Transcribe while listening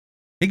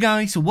Hey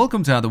guys,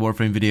 welcome to another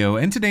Warframe video,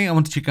 and today I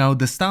want to check out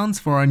the stance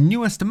for our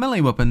newest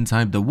melee weapon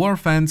type, the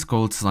Warfans,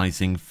 called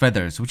Slicing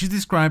Feathers, which is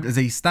described as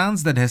a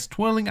stance that has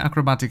twirling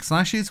acrobatic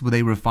slashes with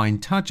a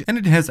refined touch, and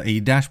it has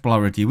a dash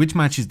polarity which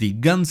matches the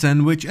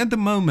Gunsen, which at the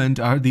moment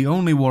are the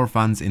only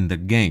Warfans in the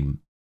game.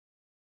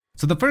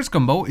 So the first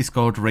combo is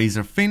called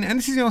Razor Fin, and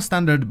this is your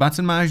standard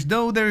button mash,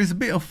 though there is a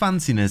bit of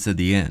fanciness at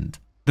the end.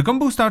 The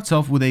combo starts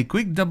off with a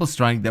quick double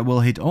strike that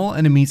will hit all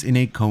enemies in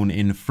a cone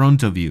in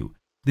front of you.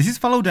 This is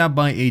followed up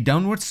by a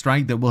downward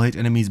strike that will hit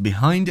enemies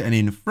behind and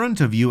in front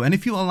of you, and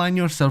if you align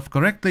yourself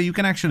correctly you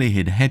can actually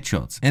hit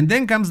headshots. And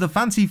then comes the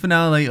fancy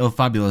finale of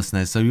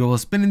fabulousness, so you will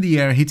spin in the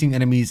air hitting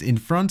enemies in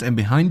front and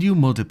behind you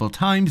multiple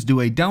times, do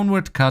a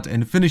downward cut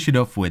and finish it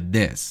off with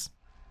this.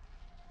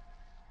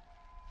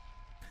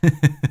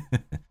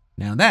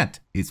 Now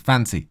that is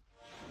fancy.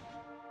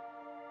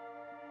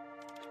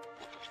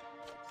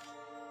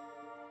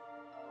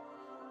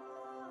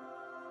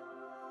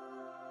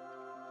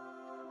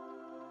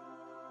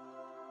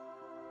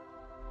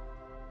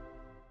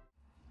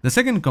 The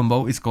second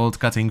combo is called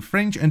Cutting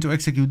Fringe, and to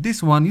execute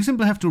this one you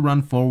simply have to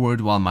run forward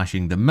while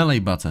mashing the melee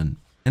button.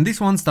 And this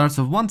one starts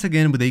off once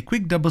again with a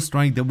quick double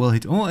strike that will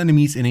hit all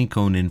enemies in a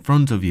cone in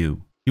front of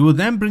you. You will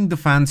then bring the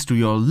fans to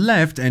your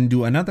left and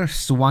do another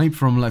swipe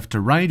from left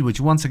to right,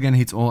 which once again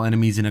hits all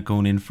enemies in a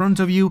cone in front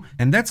of you,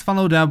 and that's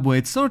followed up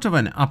with sort of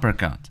an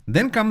uppercut.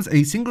 Then comes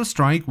a single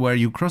strike where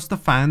you cross the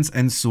fans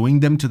and swing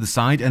them to the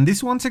side, and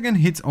this once again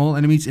hits all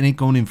enemies in a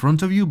cone in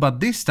front of you,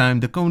 but this time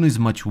the cone is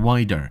much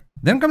wider.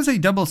 Then comes a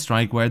double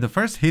strike where the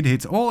first hit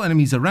hits all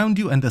enemies around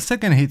you and the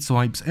second hit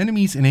swipes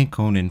enemies in a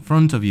cone in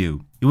front of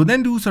you. You will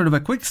then do sort of a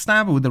quick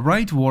stab with the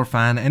right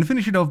Warfan and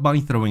finish it off by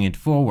throwing it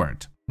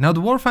forward. Now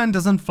the Warfan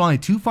doesn't fly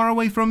too far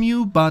away from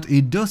you, but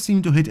it does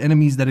seem to hit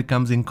enemies that it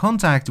comes in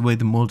contact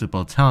with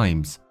multiple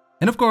times.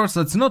 And of course,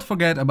 let's not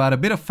forget about a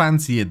bit of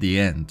fancy at the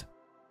end.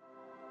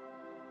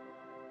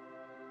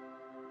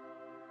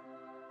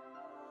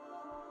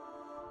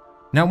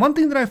 Now, one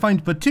thing that I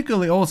find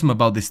particularly awesome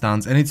about this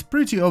stance, and it's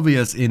pretty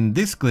obvious in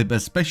this clip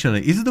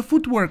especially, is the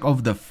footwork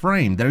of the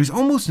frame. There is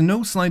almost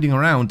no sliding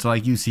around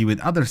like you see with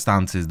other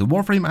stances. The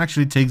Warframe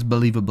actually takes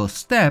believable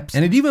steps,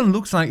 and it even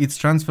looks like it's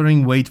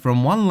transferring weight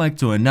from one leg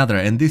to another,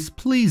 and this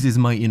pleases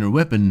my inner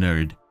weapon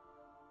nerd.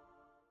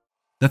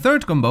 The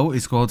third combo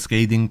is called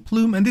Scathing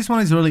Plume, and this one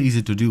is really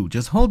easy to do.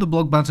 Just hold the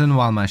block button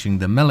while mashing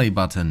the melee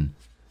button.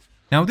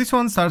 Now this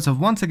one starts off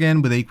once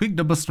again with a quick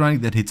double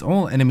strike that hits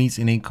all enemies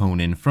in a cone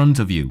in front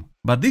of you.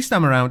 But this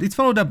time around it's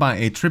followed up by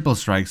a triple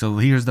strike, so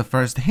here's the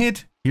first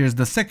hit, here's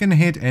the second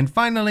hit, and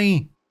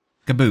finally,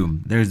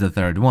 kaboom, there's the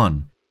third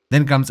one.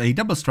 Then comes a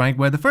double strike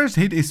where the first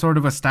hit is sort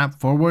of a stab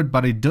forward,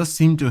 but it does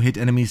seem to hit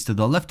enemies to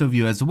the left of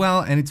you as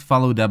well, and it's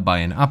followed up by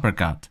an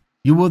uppercut.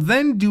 You will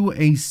then do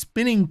a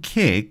spinning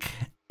kick,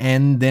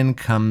 and then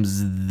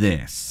comes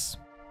this.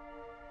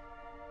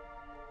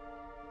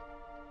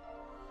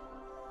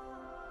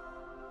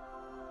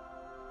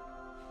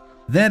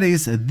 That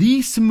is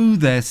the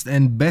smoothest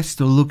and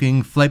best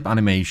looking flip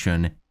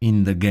animation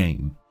in the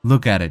game.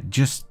 Look at it,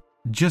 just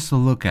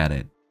look at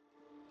it.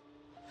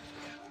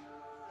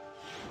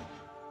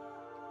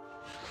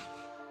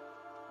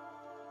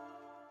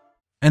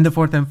 And the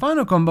fourth and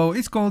final combo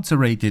is called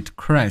Serrated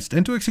Crest,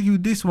 and to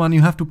execute this one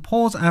you have to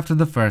pause after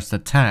the first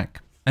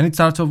attack. And it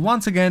starts off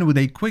once again with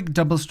a quick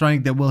double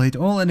strike that will hit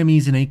all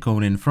enemies in a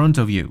cone in front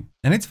of you.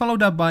 And it's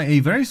followed up by a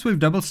very swift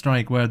double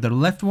strike where the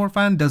left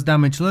Warfan does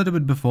damage a little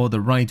bit before the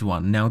right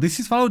one. Now this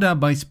is followed up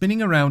by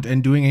spinning around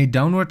and doing a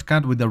downward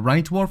cut with the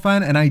right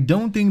Warfan, and I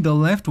don't think the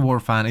left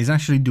Warfan is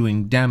actually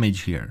doing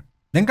damage here.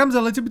 Then comes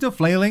a little bit of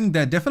flailing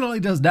that definitely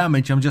does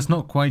damage, I'm just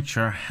not quite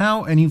sure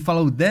how, and you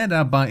follow that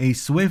up by a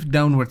swift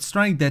downward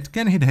strike that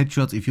can hit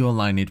headshots if you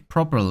align it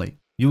properly.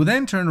 You will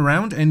then turn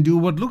around and do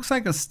what looks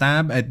like a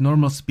stab at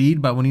normal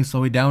speed, but when you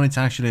slow it down it's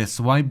actually a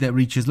swipe that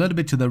reaches a little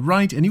bit to the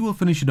right, and you will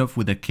finish it off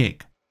with a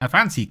kick. A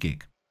fancy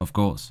kick, of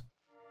course.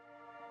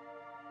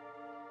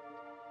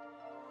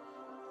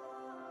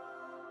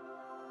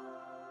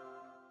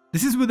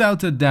 This is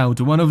without a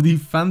doubt one of the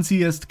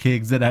fanciest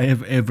kicks that I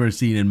have ever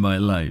seen in my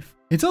life.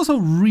 It's also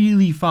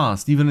really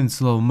fast, even in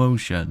slow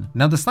motion.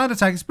 Now the slide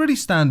attack is pretty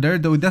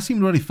standard, though it does seem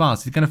really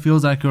fast. It kind of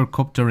feels like you're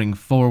coptering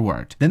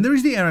forward. Then there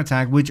is the air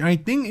attack, which I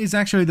think is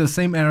actually the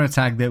same air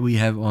attack that we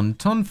have on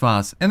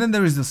Tonfas. And then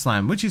there is the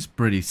slam, which is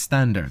pretty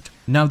standard.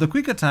 Now the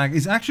quick attack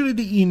is actually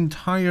the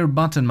entire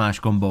button mash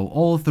combo,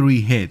 all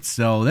 3 hits,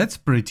 so that's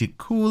pretty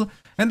cool.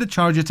 And the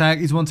charge attack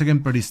is once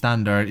again pretty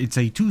standard. It's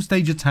a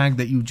 2-stage attack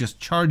that you just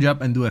charge up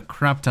and do a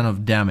crap ton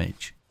of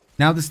damage.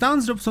 Now the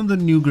stance drops from the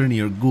new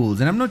Grenier Ghouls,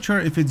 and I'm not sure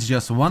if it's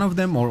just one of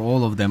them or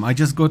all of them. I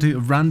just got it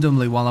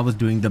randomly while I was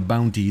doing the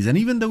bounties, and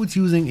even though it's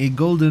using a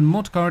golden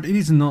mod card, it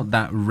is not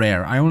that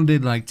rare. I only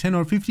did like 10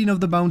 or 15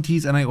 of the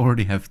bounties and I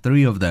already have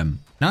 3 of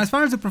them. Now, as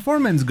far as the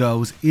performance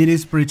goes, it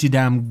is pretty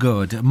damn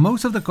good.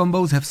 Most of the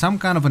combos have some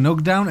kind of a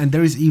knockdown, and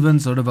there is even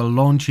sort of a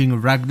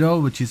launching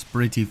ragdoll, which is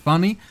pretty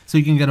funny, so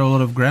you can get a lot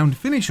of ground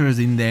finishers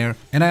in there.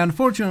 And I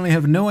unfortunately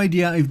have no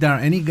idea if there are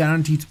any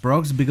guaranteed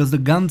procs, because the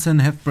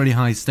Gunsen have pretty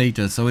high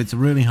status, so it's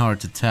really hard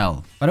to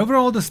tell. But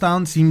overall the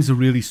stance seems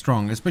really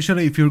strong,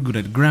 especially if you're good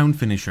at ground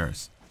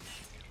finishers.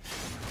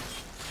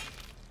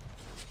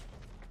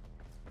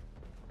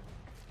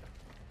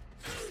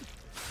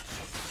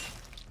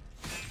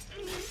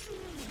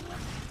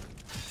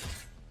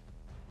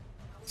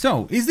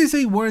 So, is this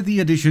a worthy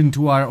addition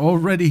to our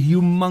already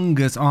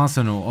humongous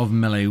arsenal of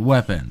melee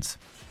weapons?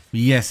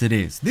 Yes, it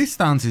is. This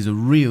stance is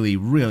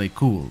really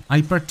cool.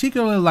 I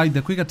particularly like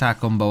the quick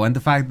attack combo and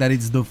the fact that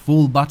it's the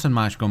full button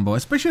mash combo,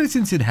 especially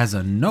since it has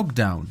a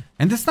knockdown.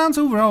 And the stance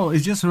overall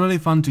is just really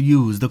fun to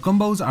use. The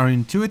combos are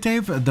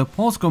intuitive, the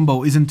pulse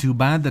combo isn't too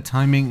bad, the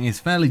timing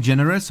is fairly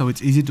generous, so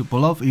it's easy to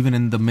pull off even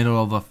in the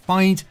middle of a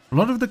fight. A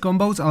lot of the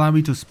combos allow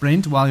you to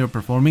sprint while you're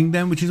performing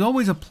them, which is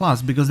always a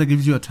plus because that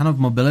gives you a ton of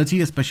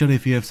mobility, especially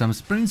if you have some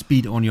sprint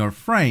speed on your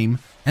frame.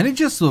 And it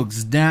just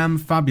looks damn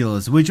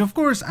fabulous, which of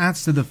course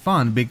adds to the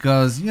fun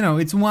because, you know,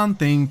 it's one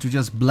thing to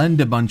just blend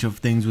a bunch of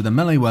things with a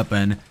melee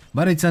weapon,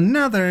 but it's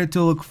another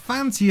to look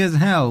fancy as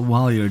hell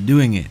while you're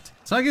doing it.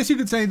 So I guess you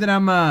could say that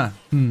I'm a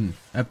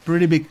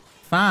pretty big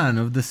fan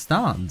of the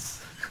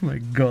stance. Oh my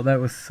god, that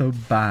was so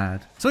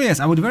bad. So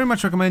yes, I would very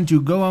much recommend you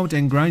go out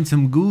and grind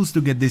some ghouls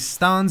to get this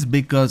stance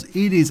because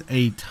it is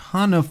a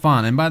ton of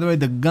fun. And by the way,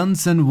 the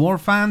Gunsen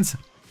Warfans,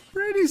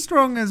 pretty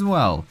strong as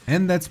well.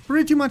 And that's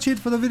pretty much it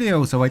for the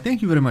video, so I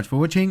thank you very much for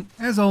watching,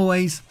 as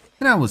always,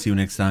 and I will see you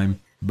next time.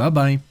 Bye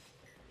bye.